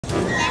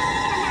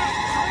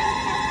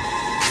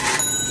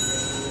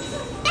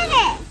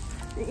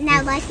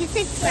Now like and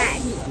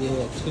subscribe.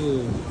 Yeah,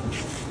 2.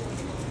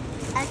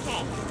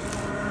 Okay.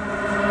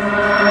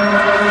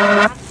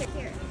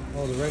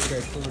 Oh, the red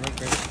grape. Still the red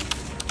grape.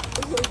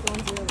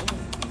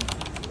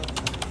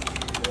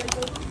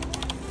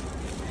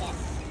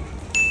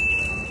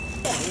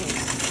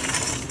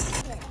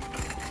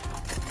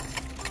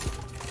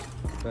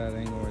 Bad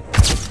angle right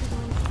there.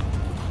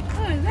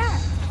 Who is that?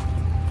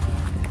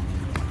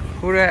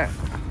 Who that?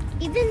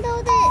 Even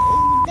though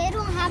they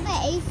don't have an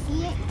AC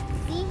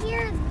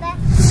here,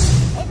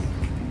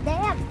 they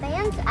have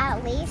fans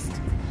at least.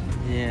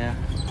 Yeah.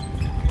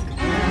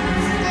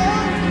 Still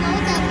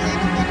blows a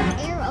little bit of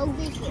air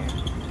over here.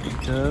 It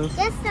does?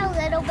 Just a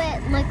little bit,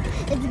 like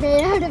it's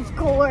made out of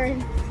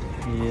corn.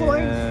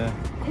 Yeah.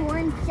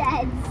 Corn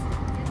sheds.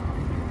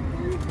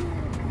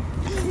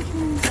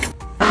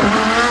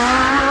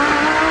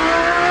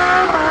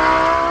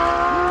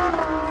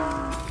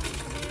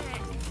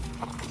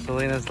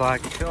 Selena's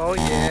like, oh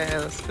yeah,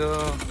 let's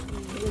go.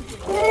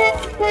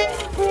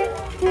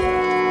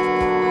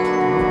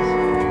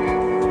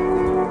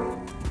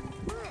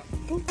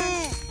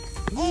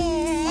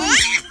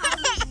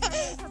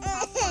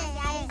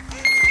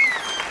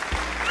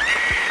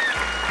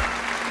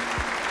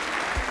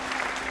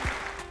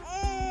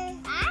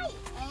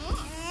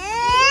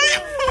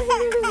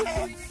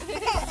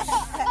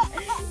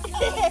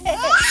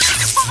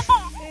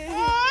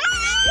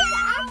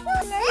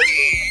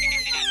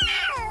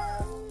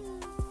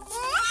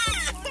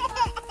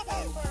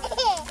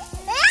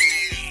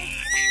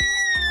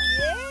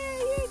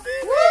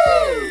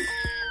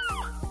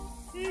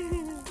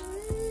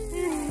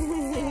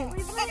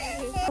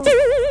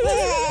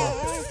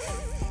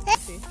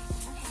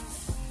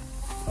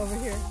 Over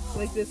here,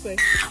 like this way.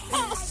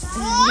 I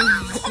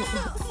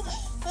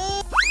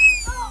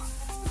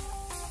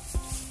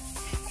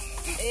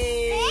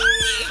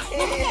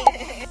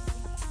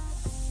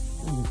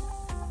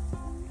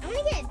want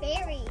to get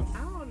berries. I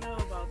don't know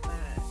about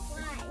that.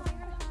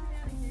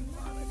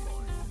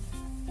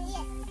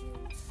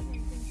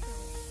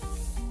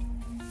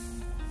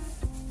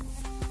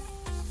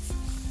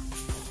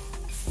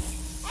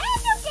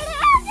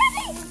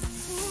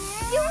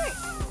 Why?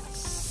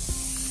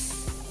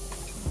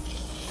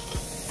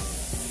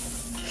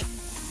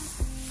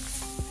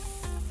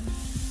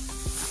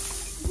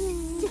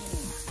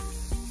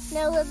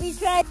 Now let me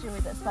try you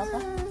with us, Papa.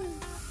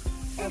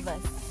 With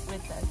us.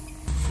 With us.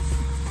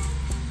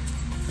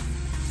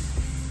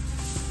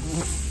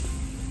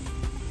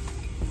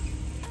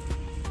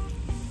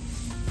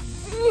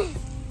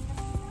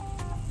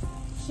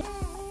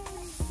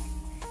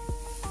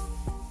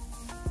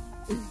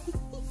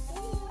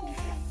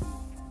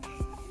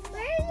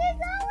 Where are you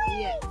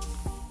going?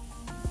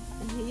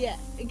 Yeah. Yeah.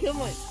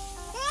 Come on.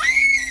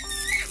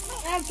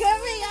 I'm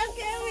coming. I'm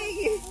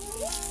coming.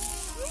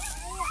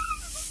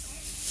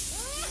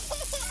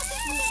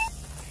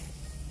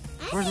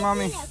 Where's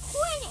mommy?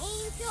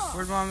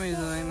 Where's Where's mommy,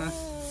 Selena? I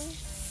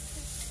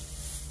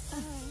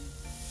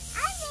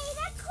made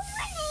a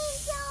corn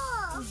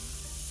angel.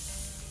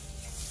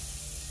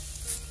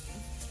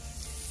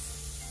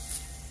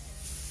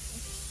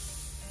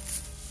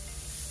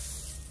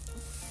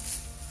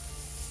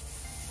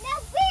 Now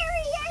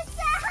bury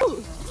yourself.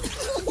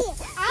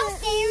 I'll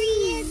bury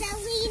you,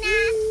 Selena.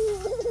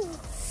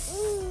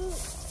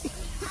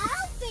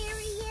 I'll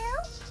bury you.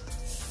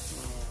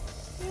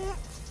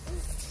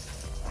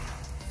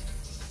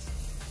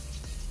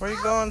 Where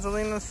you going,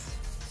 Selena?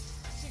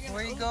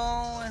 Where you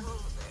going?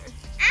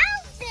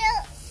 I'll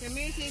Come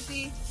here,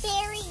 Sissy.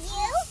 bury you.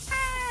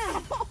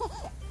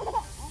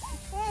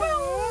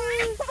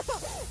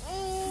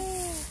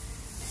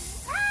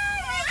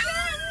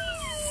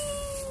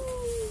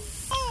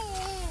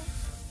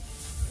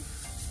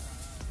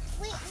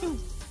 Wait,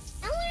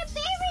 I want to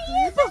bury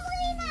you,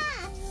 Selena.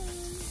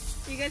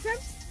 You got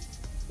some?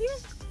 Here.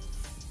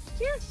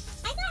 Here.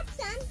 I got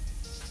some.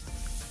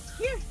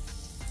 Here.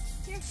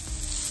 Here.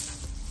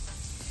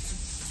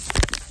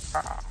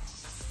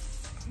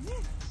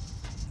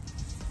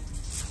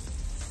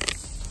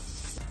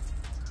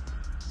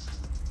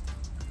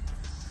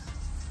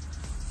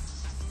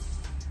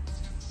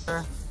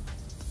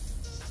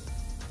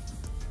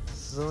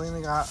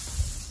 Selena got.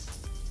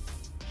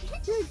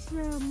 Good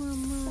job,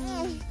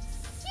 Mama.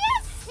 She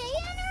has hay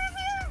in her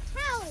hair?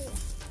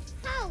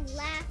 How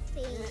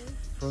laughing.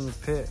 From the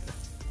pit.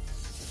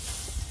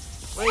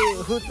 Wait,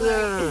 who's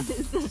there? It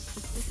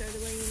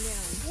started raining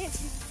down.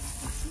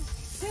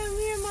 Come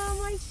here,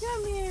 Mama.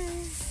 Come here.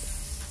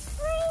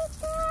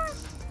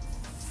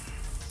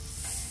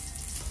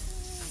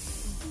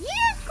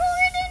 Yeah,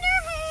 corn in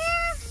her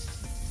hair.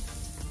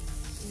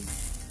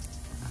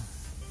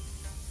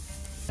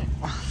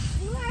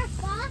 You are a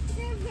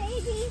foster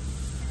baby.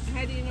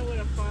 How do you know what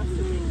a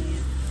foster baby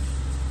is?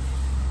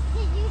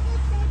 Did you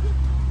just say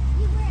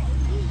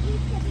you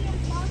used to be a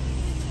foster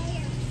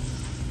hair?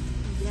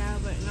 Yeah,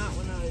 but not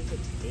when I was a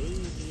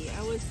baby. I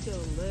was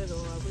still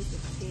little. I was a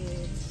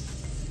kid.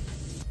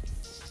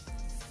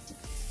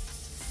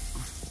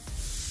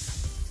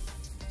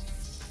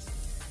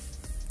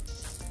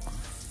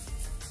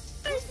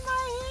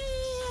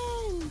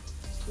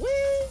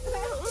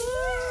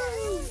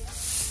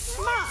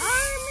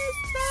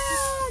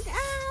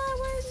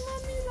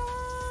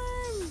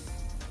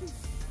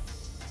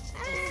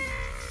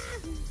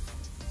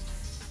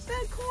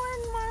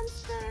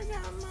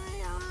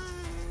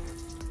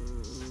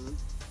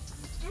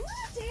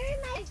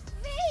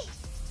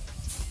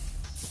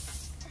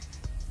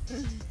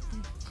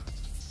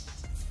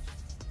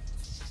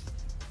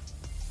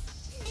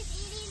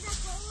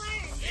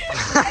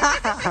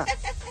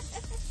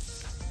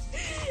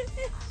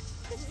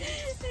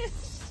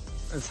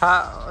 It's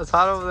hot. It's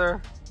hot over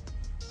there.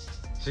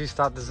 She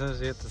stopped as soon as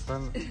she hit the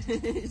sun.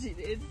 She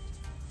did.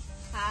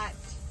 Hot.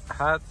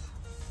 Hot.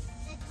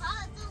 It's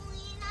hot,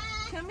 Selena.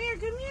 Come here,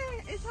 come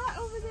here. It's hot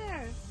over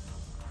there.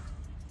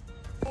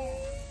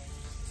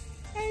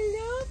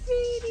 Hello,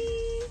 pretty.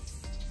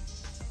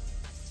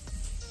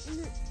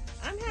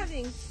 I'm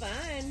having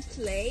fun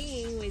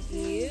playing with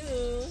you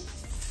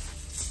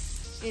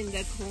in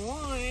the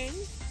corn.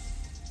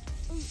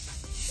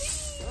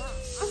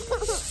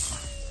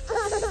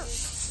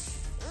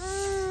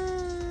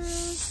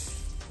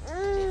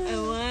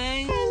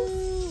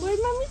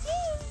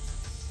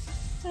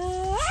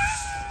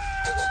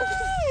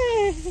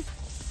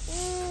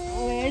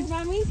 Where's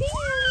Mommy Tia? Where's Mommy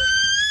Tia?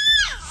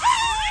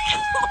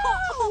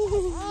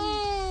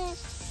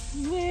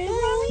 Where's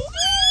Mommy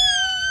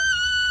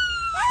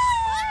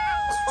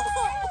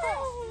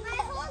My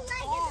whole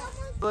leg is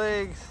almost...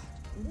 Legs.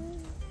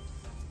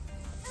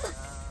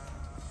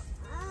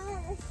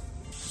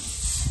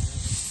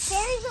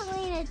 There's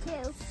Selena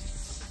too.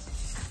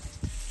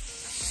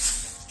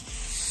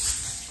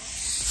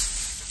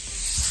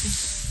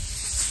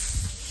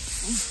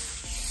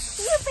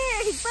 You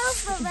buried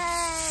both of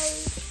us.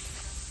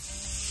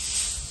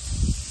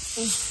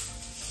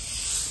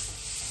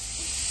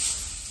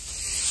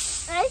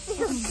 I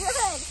feel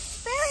good.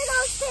 Bury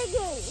those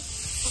piggies.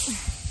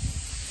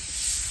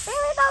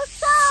 Bury those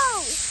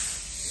toes.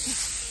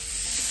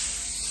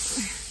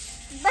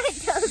 But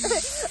those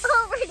are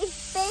already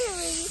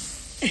buried.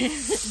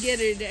 Get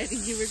her, Daddy.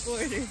 You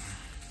record her.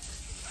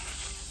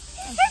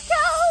 The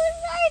toes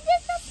are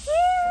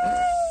disappearing.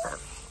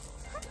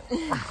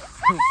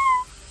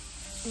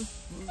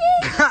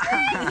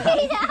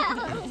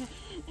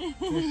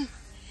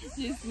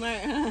 She's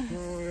smart, huh?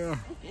 Oh,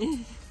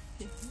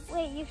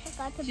 Wait, you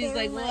forgot to She's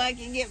bury like, well, I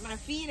can get my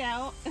feet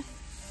out.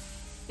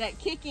 That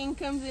kicking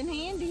comes in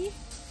handy.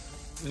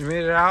 You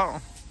made it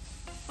out?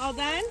 All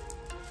done?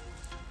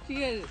 She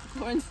got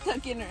corn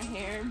stuck in her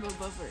hair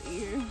above her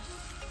ear.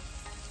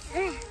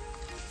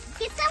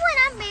 Can someone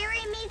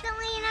unbury me,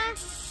 Selena?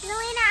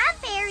 Selena,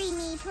 unbury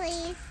me,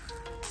 please.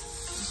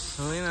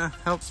 Selena,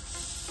 help.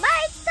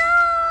 My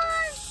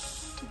son!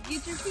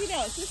 Get your feet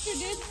out. Sister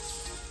did.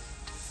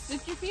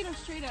 Lift your feet up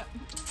straight up.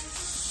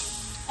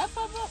 Up,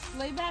 up, up.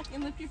 Lay back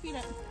and lift your feet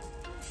up.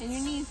 And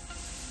your knees.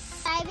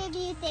 5 of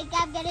you think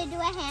I'm going to do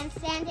a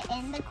handstand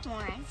in the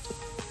corn.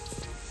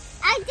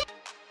 I did it!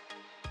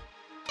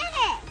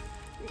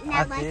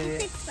 Now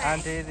let's subscribe.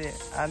 I did it.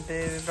 I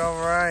did it all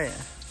right.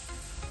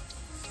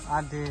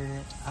 I did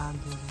it. I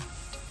did it.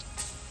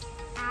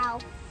 Ow.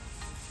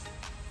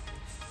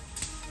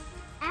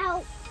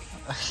 Ow.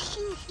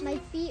 My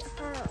feet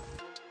hurt.